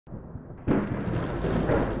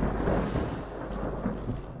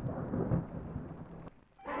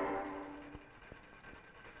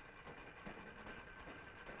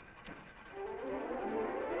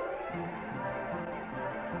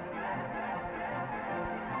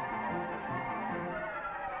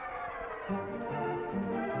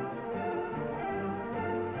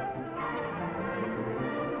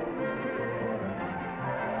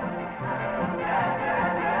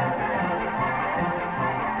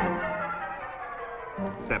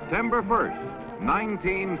September 1st,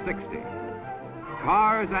 1960.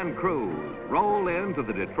 Cars and crews roll into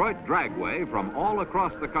the Detroit Dragway from all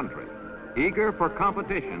across the country, eager for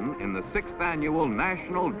competition in the 6th Annual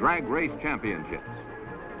National Drag Race Championships.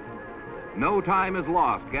 No time is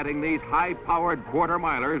lost getting these high-powered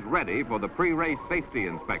quarter-milers ready for the pre-race safety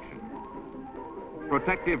inspection.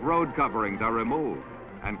 Protective road coverings are removed,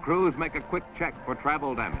 and crews make a quick check for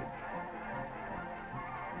travel damage.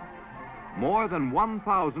 More than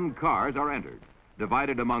 1,000 cars are entered,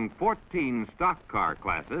 divided among 14 stock car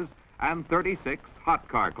classes and 36 hot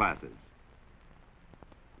car classes.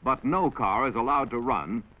 But no car is allowed to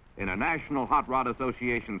run in a National Hot Rod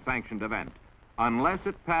Association sanctioned event unless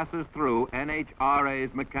it passes through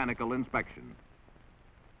NHRA's mechanical inspection.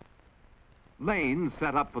 Lanes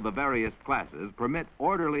set up for the various classes permit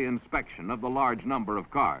orderly inspection of the large number of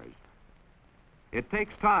cars. It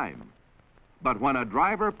takes time, but when a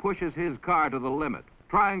driver pushes his car to the limit,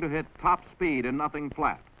 trying to hit top speed and nothing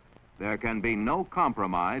flat, there can be no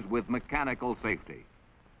compromise with mechanical safety.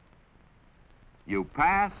 You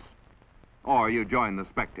pass, or you join the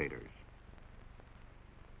spectators.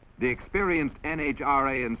 The experienced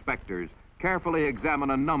NHRA inspectors carefully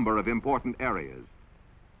examine a number of important areas.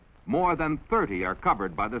 More than 30 are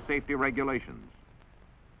covered by the safety regulations.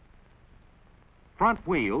 Front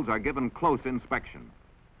wheels are given close inspection.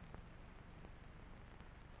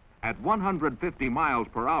 At 150 miles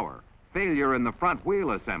per hour, failure in the front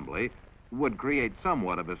wheel assembly would create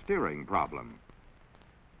somewhat of a steering problem.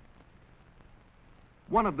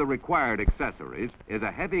 One of the required accessories is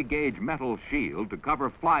a heavy gauge metal shield to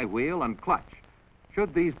cover flywheel and clutch.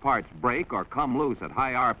 Should these parts break or come loose at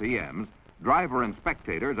high RPMs, driver and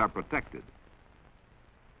spectators are protected.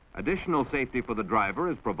 Additional safety for the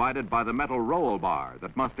driver is provided by the metal roll bar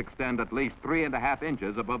that must extend at least 3.5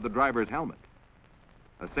 inches above the driver's helmet.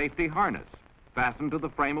 A safety harness fastened to the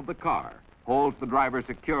frame of the car holds the driver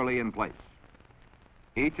securely in place.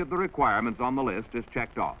 Each of the requirements on the list is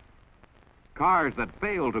checked off. Cars that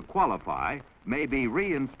fail to qualify may be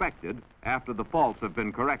re-inspected after the faults have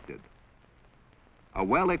been corrected. A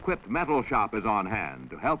well-equipped metal shop is on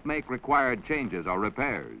hand to help make required changes or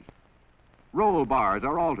repairs. Roll bars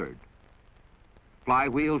are altered.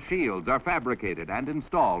 Flywheel shields are fabricated and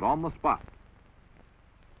installed on the spot.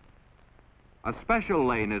 A special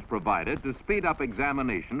lane is provided to speed up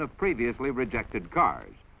examination of previously rejected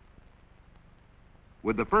cars.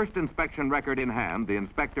 With the first inspection record in hand, the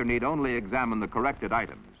inspector need only examine the corrected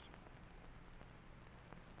items.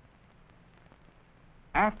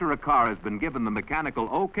 After a car has been given the mechanical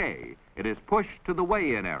okay, it is pushed to the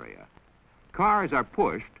weigh-in area. Cars are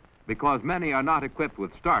pushed because many are not equipped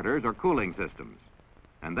with starters or cooling systems.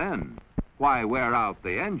 And then, why wear out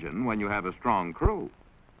the engine when you have a strong crew?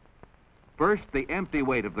 First, the empty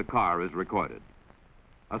weight of the car is recorded.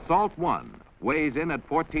 Assault 1 weighs in at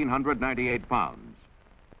 1,498 pounds.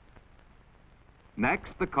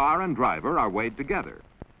 Next, the car and driver are weighed together.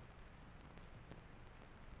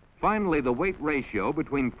 Finally, the weight ratio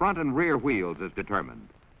between front and rear wheels is determined.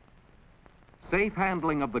 Safe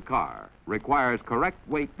handling of the car requires correct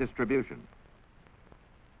weight distribution.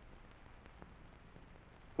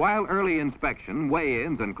 While early inspection,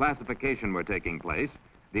 weigh-ins, and classification were taking place,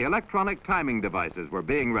 the electronic timing devices were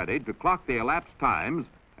being readied to clock the elapsed times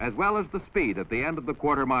as well as the speed at the end of the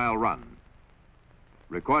quarter-mile run.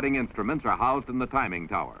 Recording instruments are housed in the timing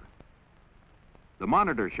tower. The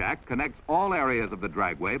monitor shack connects all areas of the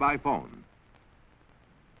dragway by phone.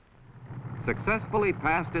 Successfully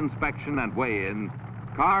passed inspection and weigh-in,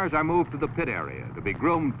 cars are moved to the pit area to be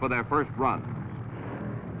groomed for their first runs.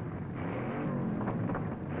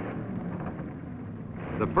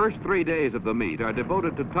 The first 3 days of the meet are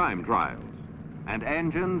devoted to time trials, and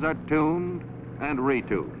engines are tuned and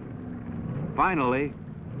retuned. Finally,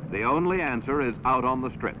 the only answer is out on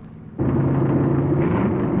the strip.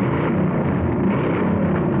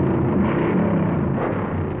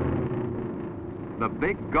 The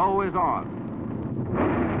big go is on.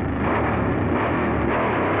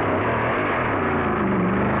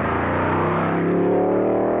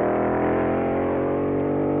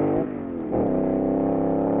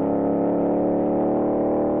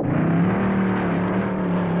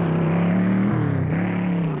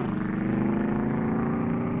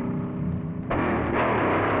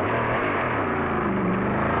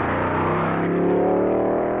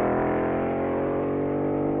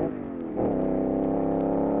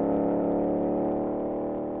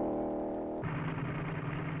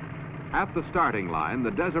 At the starting line,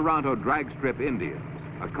 the Deseronto Drag Strip Indians,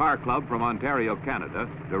 a car club from Ontario, Canada,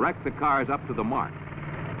 direct the cars up to the mark.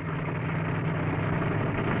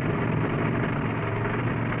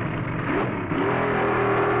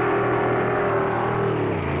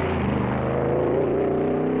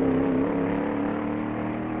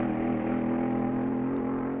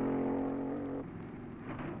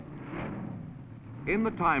 In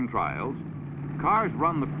the time trials, cars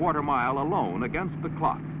run the quarter mile alone against the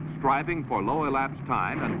clock, striving for low elapsed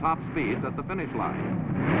time and top speeds at the finish line.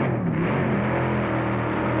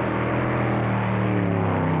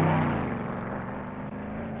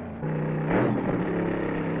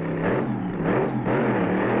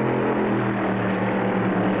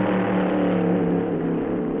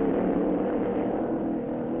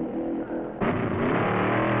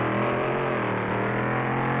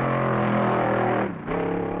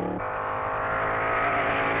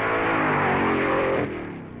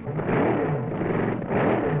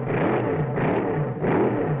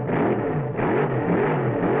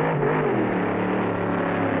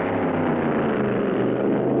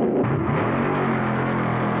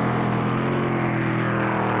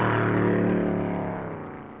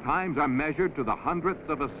 Times are measured to the hundredths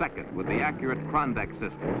of a second with the accurate Krondeck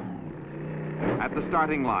system. At the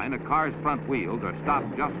starting line, a car's front wheels are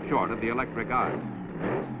stopped just short of the electric eye.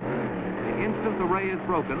 The instant the ray is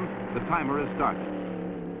broken, the timer is started.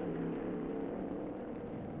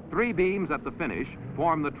 3 beams at the finish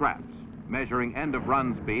form the traps, measuring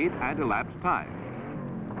end-of-run speed and elapsed time.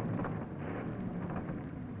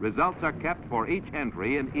 Results are kept for each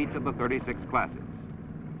entry in each of the 36 classes.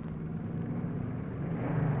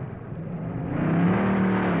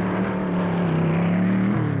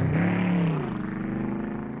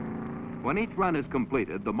 When each run is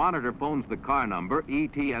completed, the monitor phones the car number,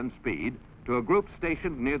 ET, and speed to a group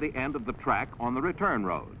stationed near the end of the track on the return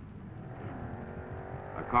road.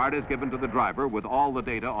 A card is given to the driver with all the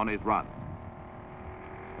data on his run.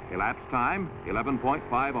 Elapsed time,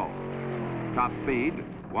 11.50. Top speed,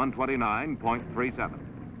 129.37.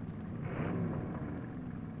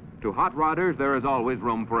 To hot rodders, there is always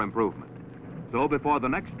room for improvement. So before the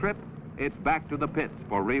next trip, it's back to the pits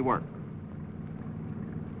for rework.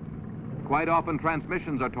 Quite often,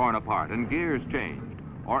 transmissions are torn apart and gears changed,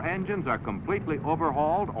 or engines are completely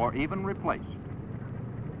overhauled or even replaced.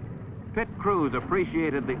 Pit crews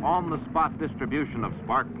appreciated the on-the-spot distribution of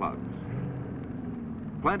spark plugs.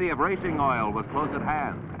 Plenty of racing oil was close at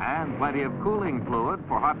hand, and plenty of cooling fluid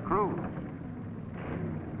for hot crews.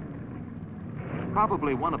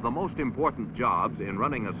 Probably one of the most important jobs in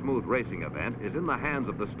running a smooth racing event is in the hands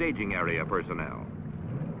of the staging area personnel.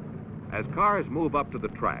 As cars move up to the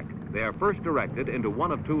track, they are first directed into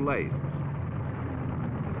one of 2 lanes.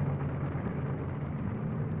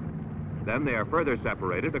 Then they are further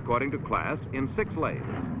separated according to class in 6 lanes.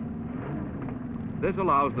 This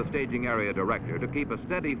allows the staging area director to keep a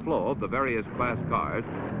steady flow of the various class cars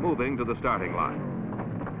moving to the starting line.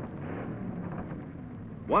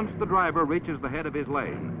 Once the driver reaches the head of his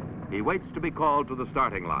lane, he waits to be called to the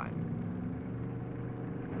starting line.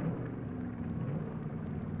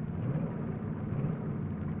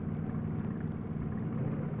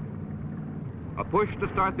 A push to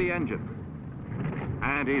start the engine.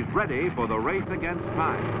 And he's ready for the race against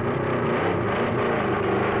time.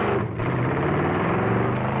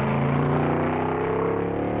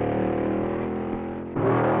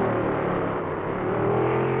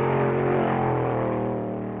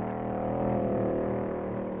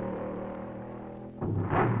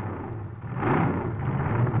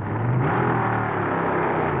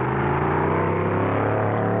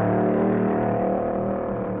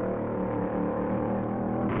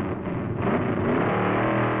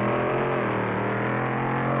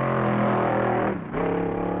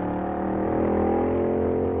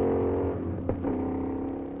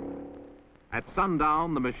 At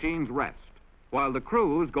sundown, the machines rest, while the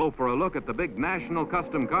crews go for a look at the big National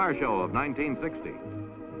Custom Car Show of 1960.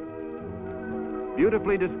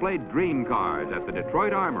 Beautifully displayed dream cars at the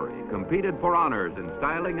Detroit Armory competed for honors in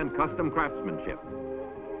styling and custom craftsmanship.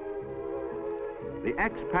 The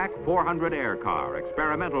X-Pac 400 Air Car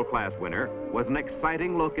experimental class winner was an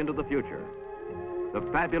exciting look into the future. The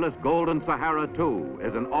fabulous Golden Sahara II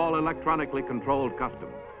is an all-electronically controlled custom.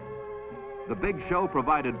 The big show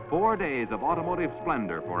provided 4 days of automotive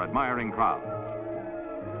splendor for admiring crowds.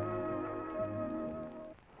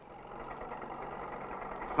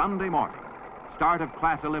 Sunday morning, start of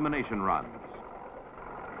class elimination runs.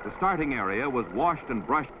 The starting area was washed and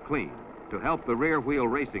brushed clean to help the rear wheel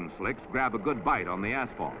racing slicks grab a good bite on the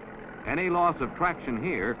asphalt. Any loss of traction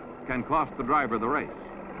here can cost the driver the race.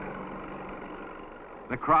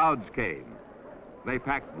 The crowds came. They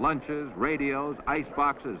packed lunches, radios, ice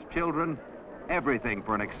boxes, children, everything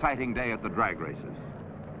for an exciting day at the drag races.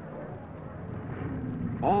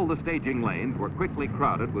 All the staging lanes were quickly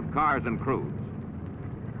crowded with cars and crews.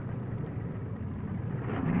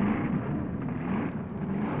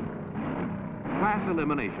 Class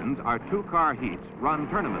eliminations are 2-car heats run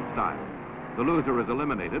tournament style. The loser is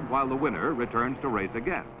eliminated while the winner returns to race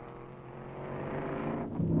again.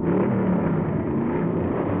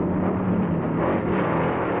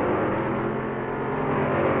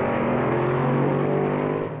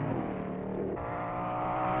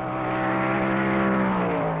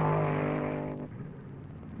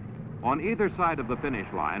 On either side of the finish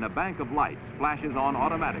line, a bank of lights flashes on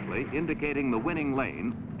automatically, indicating the winning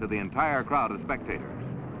lane to the entire crowd of spectators.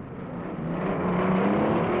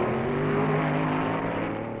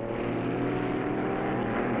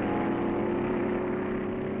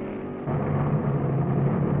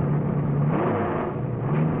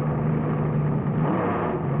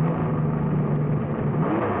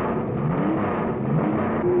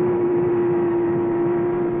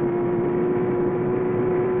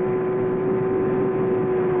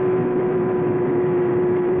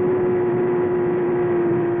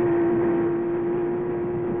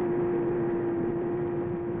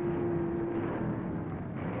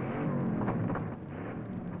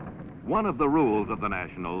 One of the rules of the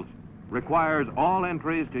Nationals requires all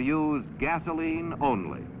entries to use gasoline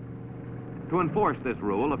only. To enforce this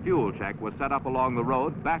rule, a fuel check was set up along the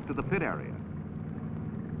road back to the pit area.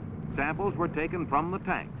 Samples were taken from the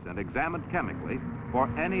tanks and examined chemically for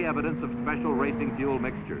any evidence of special racing fuel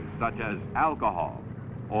mixtures, such as alcohol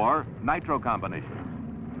or nitro combinations.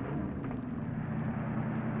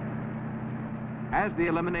 As the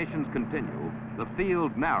eliminations continue, the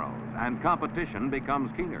field narrows and competition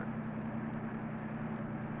becomes keener.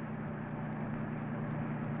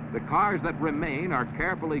 The cars that remain are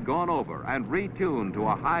carefully gone over and retuned to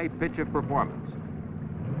a high pitch of performance.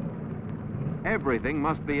 Everything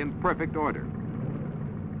must be in perfect order.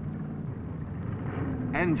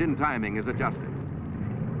 Engine timing is adjusted.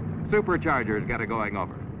 Superchargers get a going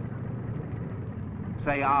over.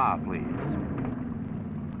 Say ah, please.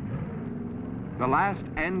 The last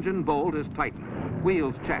engine bolt is tightened,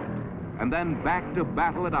 wheels checked, and then back to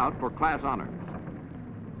battle it out for class honors.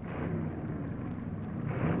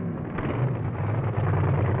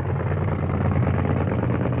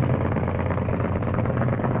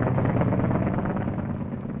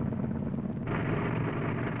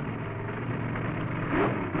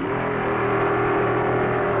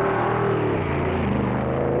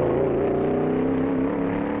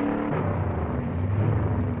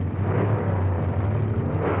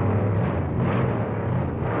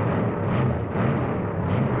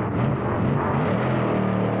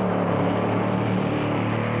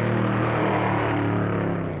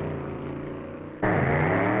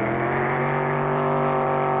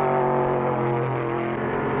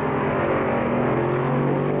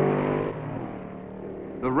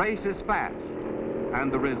 The race is fast,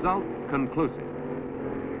 and the result conclusive.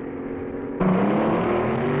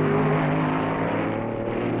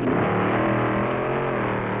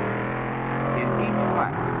 In each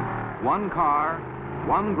class, one car,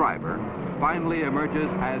 one driver finally emerges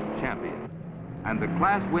as champion, and the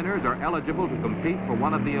class winners are eligible to compete for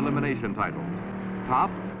one of the elimination titles: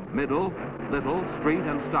 top, middle, little, street,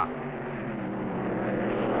 and stock.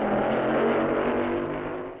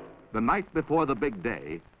 The night before the big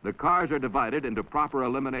day, the cars are divided into proper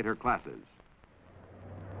eliminator classes.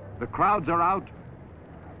 The crowds are out.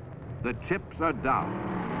 The chips are down.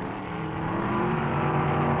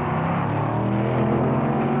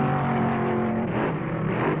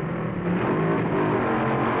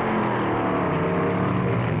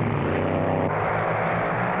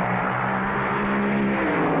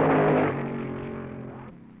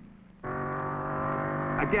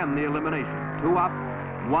 Again, the elimination. 2 up,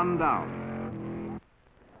 1 down.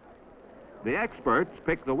 The experts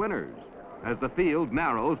pick the winners as the field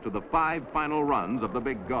narrows to the 5 final runs of the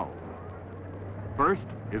Big Go. First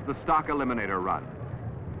is the stock eliminator run.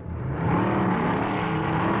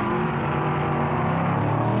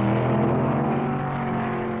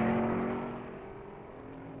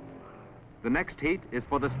 The next heat is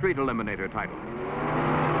for the street eliminator title.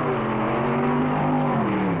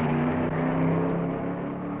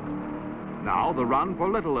 Now the run for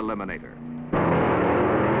little eliminator.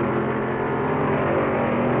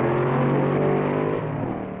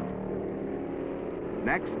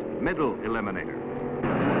 Next, middle eliminator.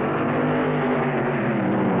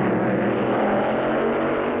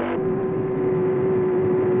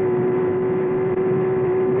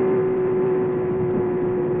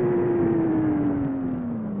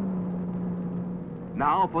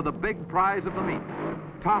 Now for the big prize of the meet,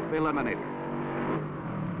 top eliminator.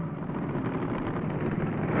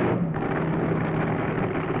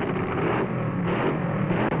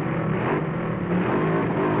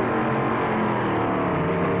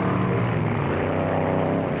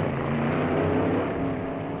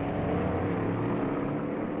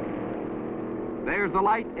 the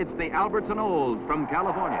light, it's the Albertson Olds from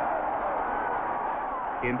California.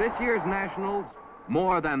 In this year's Nationals,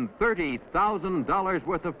 more than $30,000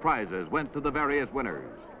 worth of prizes went to the various winners.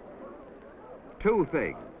 Two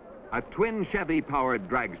things. A twin Chevy-powered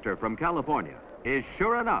dragster from California is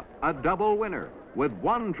sure enough a double winner with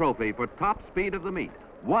one trophy for top speed of the meet,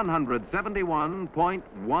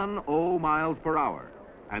 171.10 miles per hour,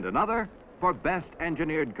 and another for best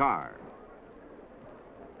engineered car.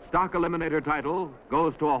 Stock Eliminator title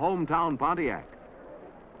goes to a hometown Pontiac.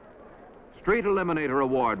 Street Eliminator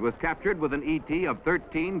Award was captured with an ET of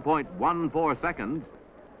 13.14 seconds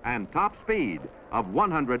and top speed of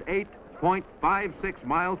 108.56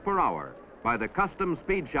 miles per hour by the Custom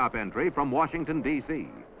Speed Shop entry from Washington, D.C.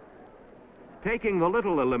 Taking the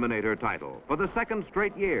Little Eliminator title for the second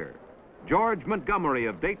straight year, George Montgomery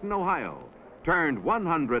of Dayton, Ohio, turned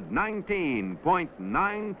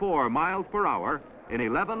 119.94 miles per hour in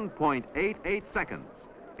 11.88 seconds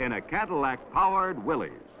in a Cadillac-powered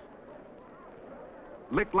Willys.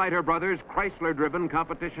 Licklider Brothers Chrysler-driven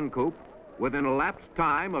competition coupe with an elapsed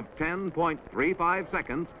time of 10.35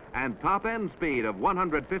 seconds and top-end speed of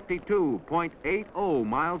 152.80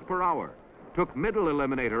 miles per hour took Middle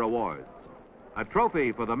Eliminator awards, a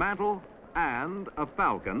trophy for the mantle and a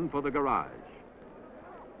Falcon for the garage.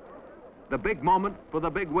 The big moment for the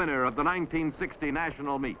big winner of the 1960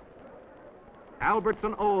 National Meet.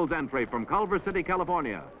 Albertson Olds entry from Culver City,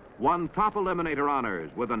 California, won top eliminator honors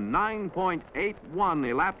with a 9.81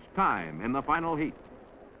 elapsed time in the final heat.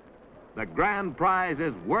 The grand prize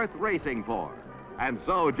is worth racing for, and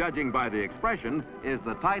so, judging by the expression, is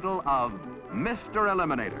the title of Mr.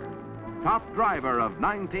 Eliminator, top driver of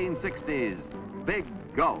 1960's Big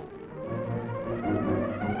Go.